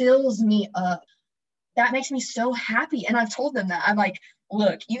that fills me up. That makes me so happy. And I've told them that. I'm like,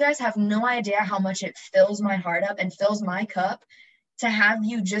 look, you guys have no idea how much it fills my heart up and fills my cup to have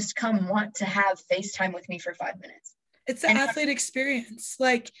you just come want to have FaceTime with me for 5 minutes. It's the athlete experience.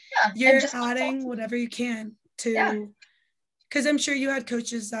 Like, yeah, you're adding whatever you can to, because I'm sure you had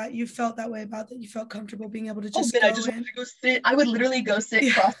coaches that you felt that way about, that you felt comfortable being able to just go I just wanted to go sit. I would literally go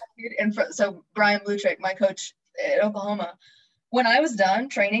sit cross-legged in front. So Brian Blutrick, my coach at Oklahoma, when I was done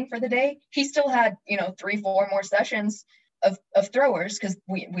training for the day, he still had, 3-4 more sessions of throwers, because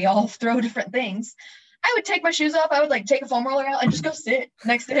we all throw different things. I would take my shoes off. I would like take a foam roller out and just go sit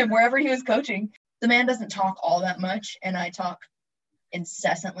next to him wherever he was coaching. The man doesn't talk all that much, and I talk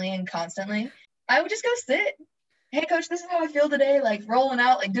incessantly and constantly. I would just go sit. Hey, coach, this is how I feel today. Like rolling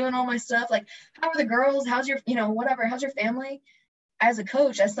out, like doing all my stuff. Like, how are the girls? How's your, whatever. How's your family? As a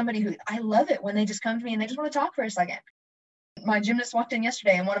coach, as somebody who, I love it when they just come to me and they just want to talk for a second. My gymnast walked in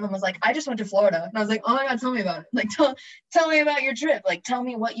yesterday and one of them was like, I just went to Florida. And I was like, oh my God, tell me about it. Like, tell me about your trip. Like, tell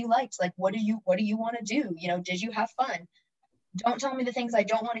me what you liked. Like, what do you want to do? Did you have fun? Don't tell me the things I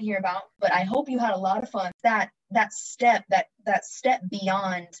don't want to hear about, but I hope you had a lot of fun. That step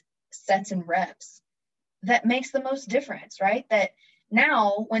beyond sets and reps, that makes the most difference, right? That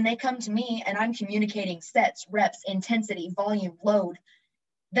now when they come to me and I'm communicating sets, reps, intensity, volume, load,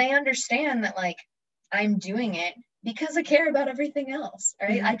 they understand that like I'm doing it because I care about everything else,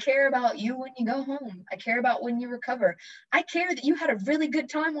 right? Mm-hmm. I care about you when you go home. I care about when you recover. I care that you had a really good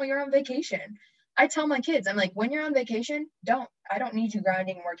time while you're on vacation. I tell my kids, I'm like, when you're on vacation, I don't need you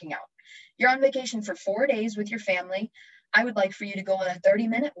grinding and working out. You're on vacation for 4 days with your family. I would like for you to go on a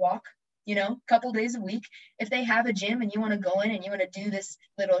 30-minute walk, couple days a week. If they have a gym and you want to go in and you want to do this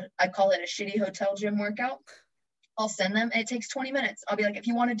little, I call it a shitty hotel gym workout, I'll send them. It takes 20 minutes. I'll be like, if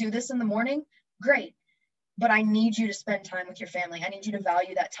you want to do this in the morning, great. But I need you to spend time with your family. I need you to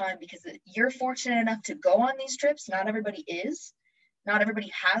value that time, because you're fortunate enough to go on these trips. Not everybody is. Not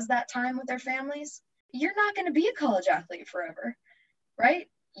everybody has that time with their families. You're not going to be a college athlete forever, right?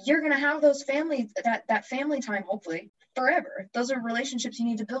 You're going to have those families, that family time, hopefully, forever. Those are relationships you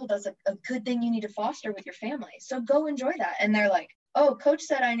need to build. That's a good thing you need to foster with your family. So go enjoy that. And they're like, oh, coach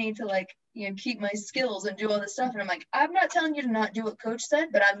said I need to keep my skills and do all this stuff. And I'm like, I'm not telling you to not do what coach said,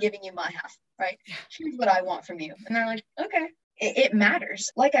 but I'm giving you my half, right? Here's what I want from you. And they're like, okay. It matters.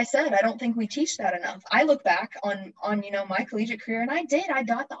 Like I said, I don't think we teach that enough. I look back on my collegiate career, and I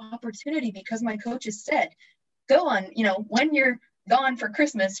got the opportunity because my coaches said, go on, when you're gone for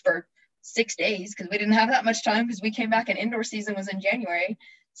Christmas for 6 days, because we didn't have that much time, because we came back and indoor season was in January.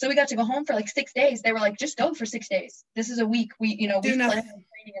 So we got to go home for 6 days. They were like, just go for 6 days. This is a week. We plan on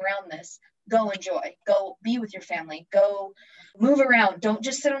training around this. Go enjoy. Go be with your family. Go move around. Don't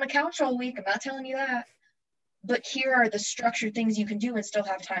just sit on a couch all week. I'm not telling you that. But here are the structured things you can do and still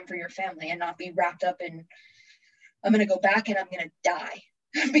have time for your family and not be wrapped up in, I'm going to go back and I'm going to die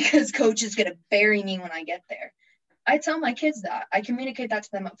because coach is going to bury me when I get there. I tell my kids that. I communicate that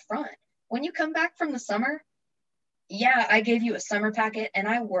to them up front. When you come back from the summer, yeah, I gave you a summer packet and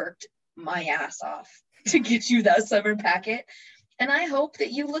I worked my ass off to get you that summer packet. And I hope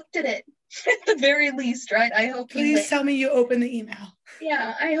that you looked at it at the very least, right? I hope Please tell me you opened the email.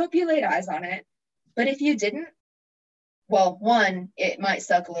 Yeah, I hope you laid eyes on it. But if you didn't, well, one, it might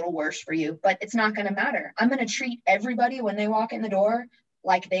suck a little worse for you, but it's not going to matter. I'm going to treat everybody when they walk in the door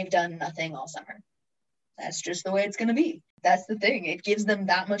like they've done nothing all summer. That's just the way it's going to be. That's the thing. It gives them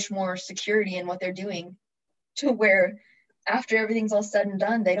that much more security in what they're doing, to where after everything's all said and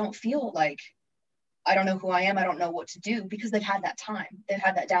done, they don't feel like, I don't know who I am. I don't know what to do, because they've had that time. They've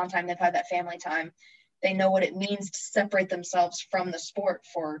had that downtime. They've had that family time. They know what it means to separate themselves from the sport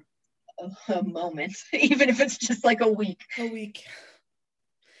for a moment, even if it's just a week.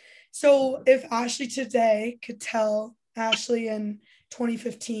 So if Ashley today could tell Ashley in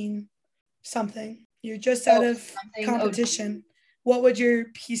 2015 something, you're just out of competition, what would your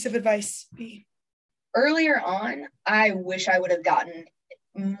piece of advice be? Earlier on, I wish I would have gotten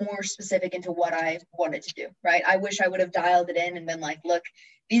more specific into what I wanted to do, right? I wish I would have dialed it in and been like, look,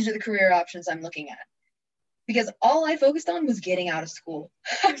 these are the career options I'm looking at. Because all I focused on was getting out of school.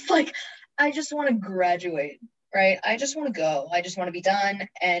 I was like, I just want to graduate, right? I just want to go. I just want to be done.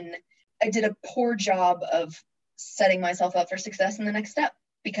 And I did a poor job of setting myself up for success in the next step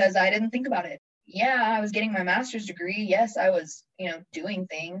because I didn't think about it. Yeah, I was getting my master's degree. Yes, I was, doing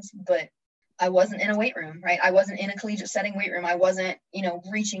things, but I wasn't in a weight room, right? I wasn't in a collegiate setting weight room. I wasn't,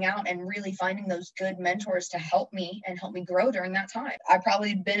 reaching out and really finding those good mentors to help me and help me grow during that time. I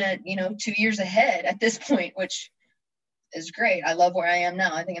probably been 2 years ahead at this point, which is great. I love where I am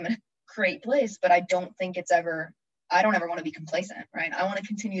now. I think I'm in a great place, but I don't ever want to be complacent, right? I want to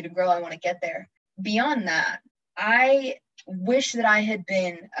continue to grow. I want to get there. Beyond that, I wish that I had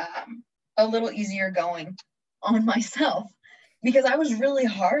been a little easier going on myself because I was really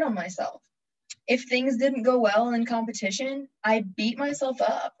hard on myself. If things didn't go well in competition, I beat myself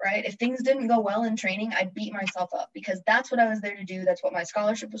up, right? If things didn't go well in training, I beat myself up because that's what I was there to do. That's what my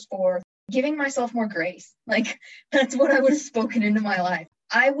scholarship was for. Giving myself more grace. Like, that's what I would have spoken into my life.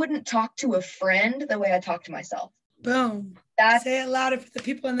 I wouldn't talk to a friend the way I talk to myself. Boom. Say it louder for the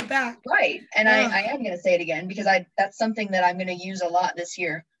people in the back. Right. And I am going to say it again because that's something that I'm going to use a lot this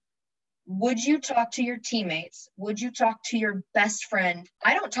year. Would you talk to your teammates? Would you talk to your best friend?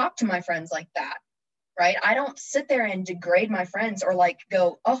 I don't talk to my friends like that, right? I don't sit there and degrade my friends or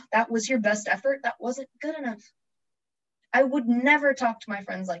go, oh, that was your best effort. That wasn't good enough. I would never talk to my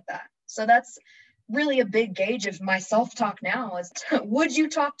friends like that. So that's really a big gauge of my self-talk now is, would you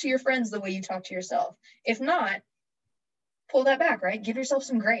talk to your friends the way you talk to yourself? If not, pull that back, right? Give yourself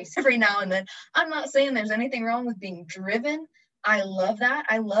some grace every now and then. I'm not saying there's anything wrong with being driven. I love that.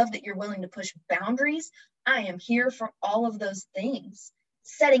 I love that you're willing to push boundaries. I am here for all of those things.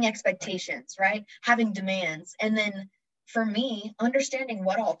 Setting expectations, right? Having demands. And then for me, understanding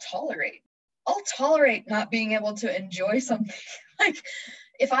what I'll tolerate. I'll tolerate not being able to enjoy something.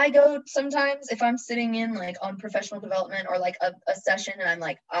 If I go sometimes, if I'm sitting in on professional development or a session and I'm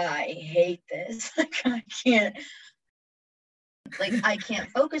like, I hate this. I can't. I can't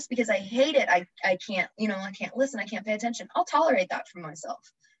focus because I hate it. I can't, I can't listen. I can't pay attention. I'll tolerate that for myself,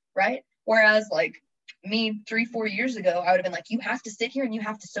 right? Whereas me 3-4 years ago, I would have been like, you have to sit here and you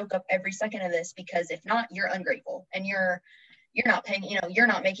have to soak up every second of this because if not, you're ungrateful and you're not paying, you're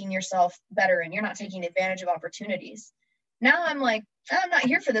not making yourself better and you're not taking advantage of opportunities. Now I'm like, I'm not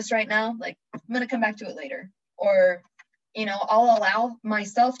here for this right now. I'm going to come back to it later. Or, I'll allow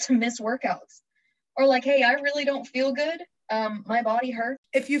myself to miss workouts or hey, I really don't feel good. My body hurts.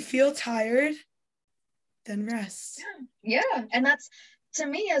 If you feel tired, then rest. Yeah. And that's, to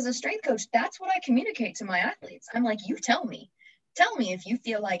me as a strength coach, that's what I communicate to my athletes. I'm like, you tell me if you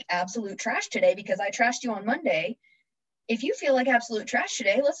feel like absolute trash today because I trashed you on Monday. If you feel like absolute trash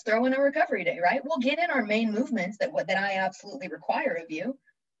today, let's throw in a recovery day, right? We'll get in our main movements that I absolutely require of you,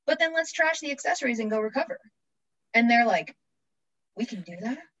 but then let's trash the accessories and go recover. And they're like, we can do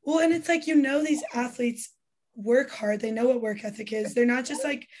that? Well, and it's these athletes work hard. They know what work ethic is. They're not just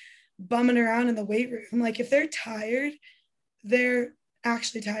bumming around in the weight room. If they're tired, they're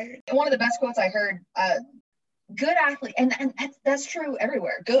actually tired. One of the best quotes I heard, good athlete, and that's true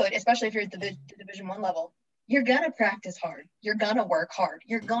everywhere. Good, especially if you're at the Division I level. You're going to practice hard. You're going to work hard.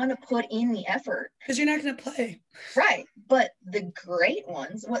 You're going to put in the effort. Because you're not going to play. Right. But the great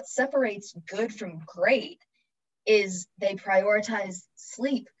ones, what separates good from great is they prioritize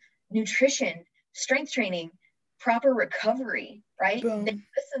sleep, nutrition, strength training, proper recovery, right? Boom. They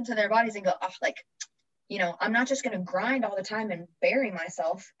listen to their bodies and go, I'm not just going to grind all the time and bury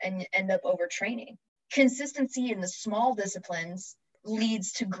myself and end up overtraining. Consistency in the small disciplines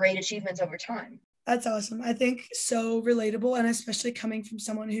leads to great achievements over time. That's awesome. I think so relatable, and especially coming from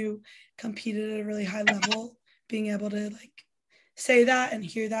someone who competed at a really high level, being able to say that and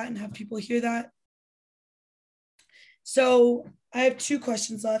hear that and have people hear that. So I have 2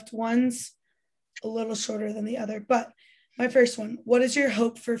 questions left. One's a little shorter than the other, but my first one, what is your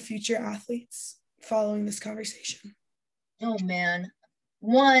hope for future athletes following this conversation? Oh man.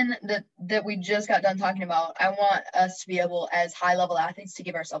 One that we just got done talking about, I want us to be able as high level athletes to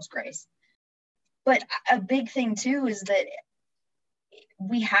give ourselves grace. But a big thing too is that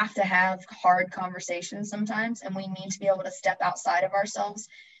we have to have hard conversations sometimes, and we need to be able to step outside of ourselves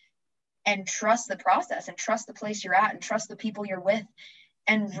and trust the process and trust the place you're at and trust the people you're with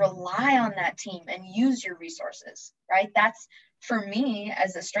and rely on that team and use your resources, right? That's, for me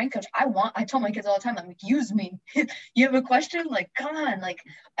as a strength coach, I tell my kids all the time, I'm like, use me. You have a question? Come on, I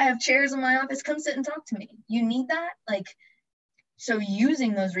have chairs in my office, come sit and talk to me. You need that? So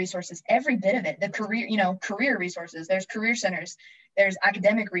using those resources, every bit of it, the career resources, there's career centers, there's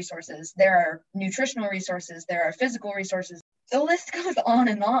academic resources, there are nutritional resources, there are physical resources. The list goes on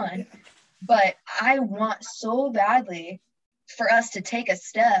and on. Yeah. But I want so badly for us to take a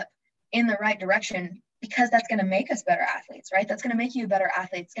step in the right direction because that's going to make us better athletes, right? That's going to make you a better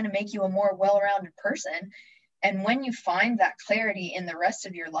athlete. It's going to make you a more well-rounded person. And when you find that clarity in the rest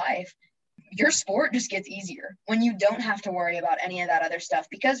of your life, your sport just gets easier when you don't have to worry about any of that other stuff,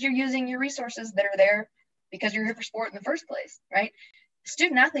 because you're using your resources that are there because you're here for sport in the first place, right?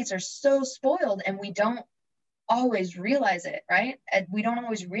 Student athletes are so spoiled, and we don't always realize it, right? And we don't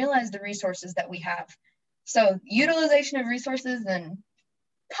always realize the resources that we have. So utilization of resources and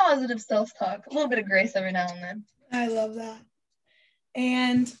positive self-talk, a little bit of grace every now and then. I love that.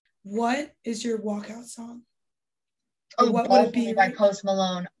 And what is your walkout song? Or what would it be? By Post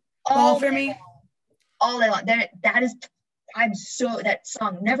Malone. Ball for Me. All day long. That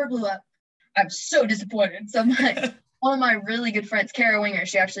song never blew up. I'm so disappointed. So one of my really good friends, Kara Winger,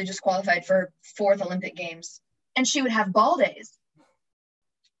 she actually just qualified for 4th Olympic Games, and she would have ball days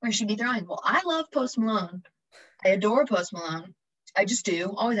where she'd be throwing. Well, I love Post Malone. I adore Post Malone. I just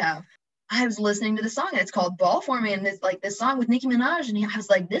do, always have. I was listening to the song, and it's called Ball for Me, and this song with Nicki Minaj, and I was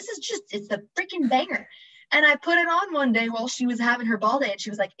like, it's the freaking banger. And I put it on one day while she was having her ball day, and she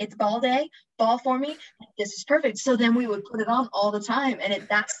was like, it's ball day, ball for me. This is perfect. So then we would put it on all the time, and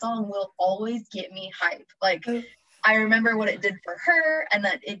that song will always get me hype. Like, I remember what it did for her, and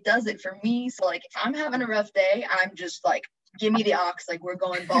that it does it for me. So, like, if I'm having a rough day, I'm just like, give me the aux. Like, we're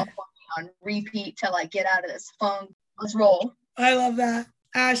going ball for me on repeat till I get out of this funk. Let's roll. I love that.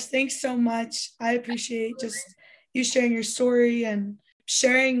 Ash, thanks so much. I appreciate just you sharing your story and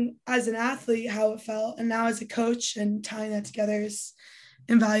sharing as an athlete how it felt, and now as a coach, and tying that together is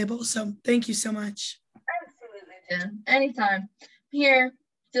invaluable. So thank you so much. Absolutely, Jen. Anytime. Here,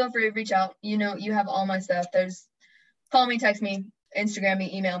 feel free to reach out. You know, you have all my stuff. There's call me, text me, Instagram me,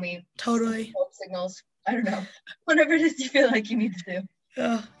 email me. Totally. Signals. I don't know. Whatever it is you feel like you need to do.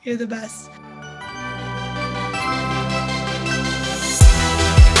 Oh, you're the best.